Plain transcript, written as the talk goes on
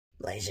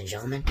Ladies and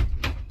gentlemen,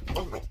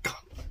 oh my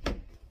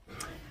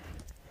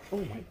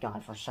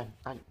god, for a second,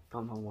 I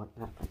don't know what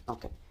happened.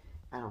 Okay,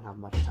 I don't have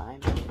much time.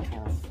 The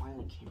trailer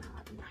finally came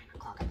out at 9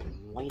 o'clock. I've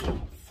been waiting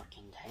all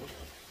freaking day.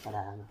 But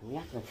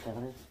react to the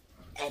trailer,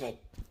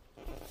 edit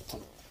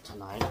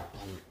tonight,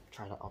 and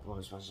try to upload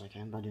as fast as I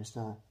can. But just,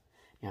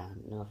 yeah,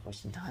 enough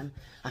wasting time.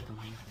 I've been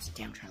waiting for this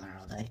damn trailer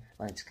all day.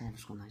 But it's kind of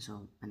school night,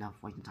 so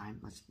enough wasting time.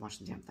 Let's watch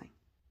the damn thing.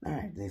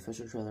 Alright, the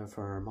official trailer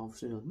for Marvel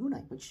Studios' Moon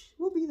Knight, which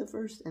will be the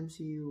first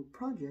MCU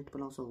project,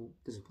 but also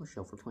Disney Plus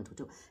show for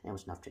 2022. And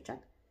with enough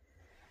chit-chat,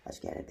 let's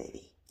get it,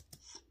 baby.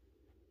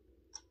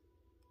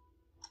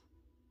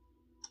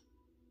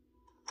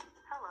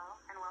 Hello,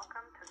 and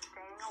welcome to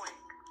Staying Awake.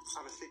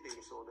 I'm a sleeping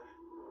disorder.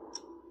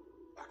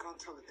 I can't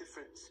tell the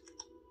difference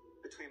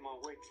between my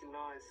waking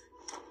life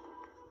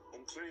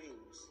and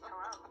dreams.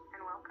 Hello,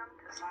 and welcome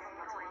to Staying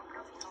Awake.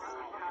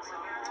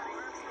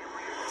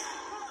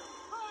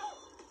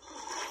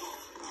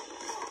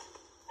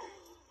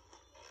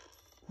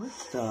 What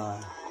the?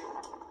 I'm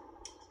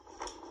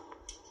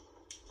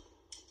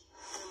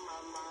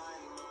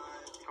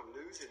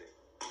losing it.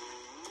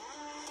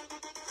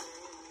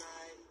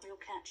 We'll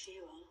catch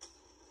you on.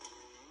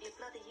 You're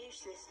bloody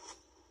useless,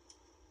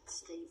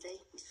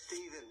 Stevie.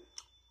 Stephen.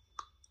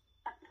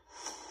 I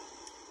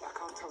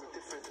can't tell the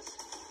difference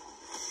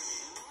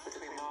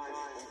between life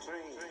and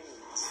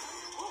dreams.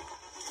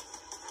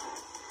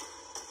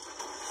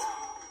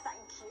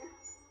 Thank you.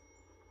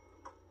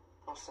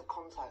 Lost the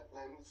contact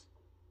lens.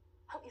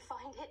 Hope you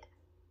find it.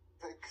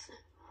 Thanks.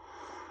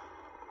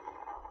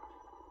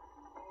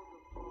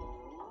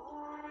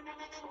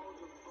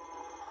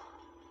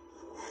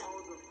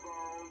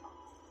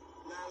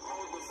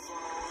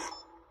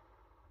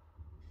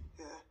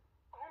 Yeah.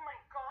 Oh my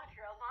god,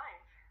 you're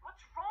alive.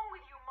 What's wrong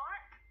with you,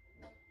 Mark?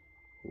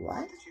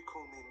 Why What? did you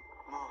call me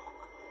Mark?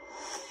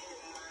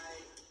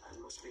 It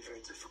must be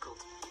very difficult.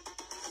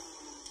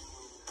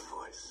 The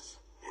voice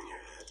in your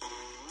head.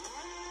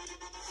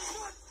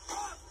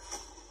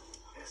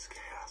 There's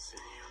chaos in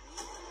you.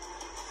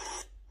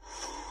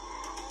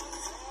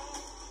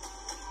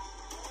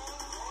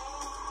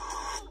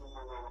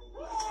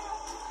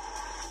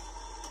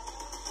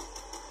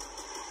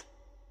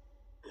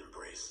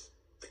 Embrace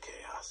the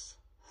chaos.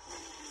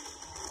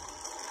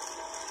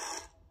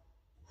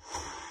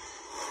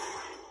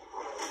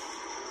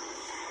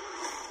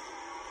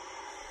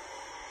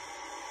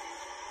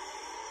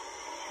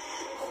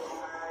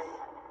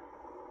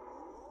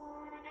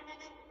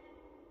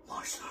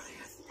 March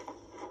 30th.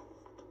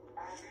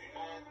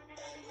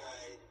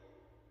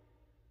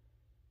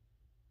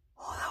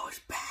 Oh, that was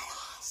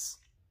badass.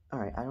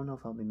 Alright, I don't know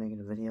if I'll be making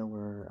a video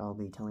where I'll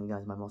be telling you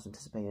guys my most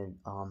anticipated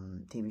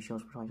TV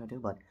shows for 2022,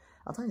 but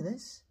I'll tell you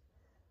this.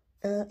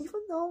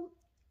 Even though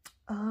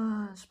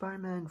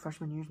Spider-Man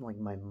Freshman Year is like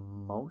my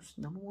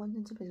most #1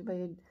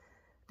 anticipated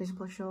Disney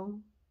Plus show,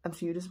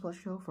 MCU Disney Plus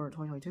show for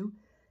 2022,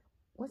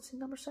 what's in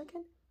number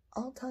 2nd?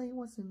 I'll tell you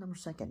what's in number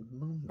 2nd,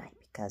 Moon Knight,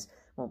 because,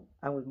 well,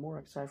 I was more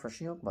excited for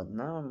She-Hulk, but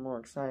now I'm more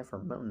excited for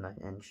Moon Knight,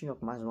 and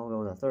She-Hulk might as well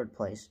go to 3rd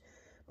place,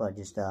 but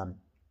just,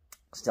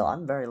 still,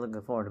 I'm very looking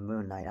forward to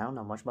Moon Knight. I don't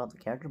know much about the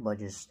character, but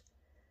just,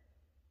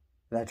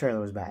 that trailer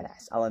was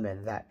badass. I'll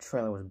admit, that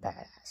trailer was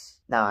badass.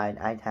 Now,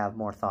 I'd have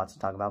more thoughts to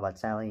talk about, but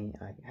sadly,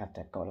 I have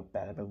to go to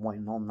bed. I've been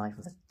waiting all night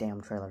for this damn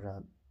trailer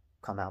to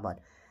come out, but,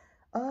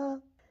 I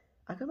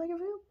could make a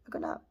video, I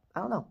could not.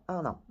 I don't know.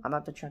 I'm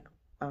about to check.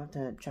 I have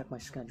to check my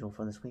schedule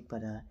for this week,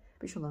 but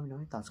be sure to let me know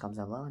your thoughts, comments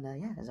down below, and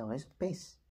yeah, as always, peace.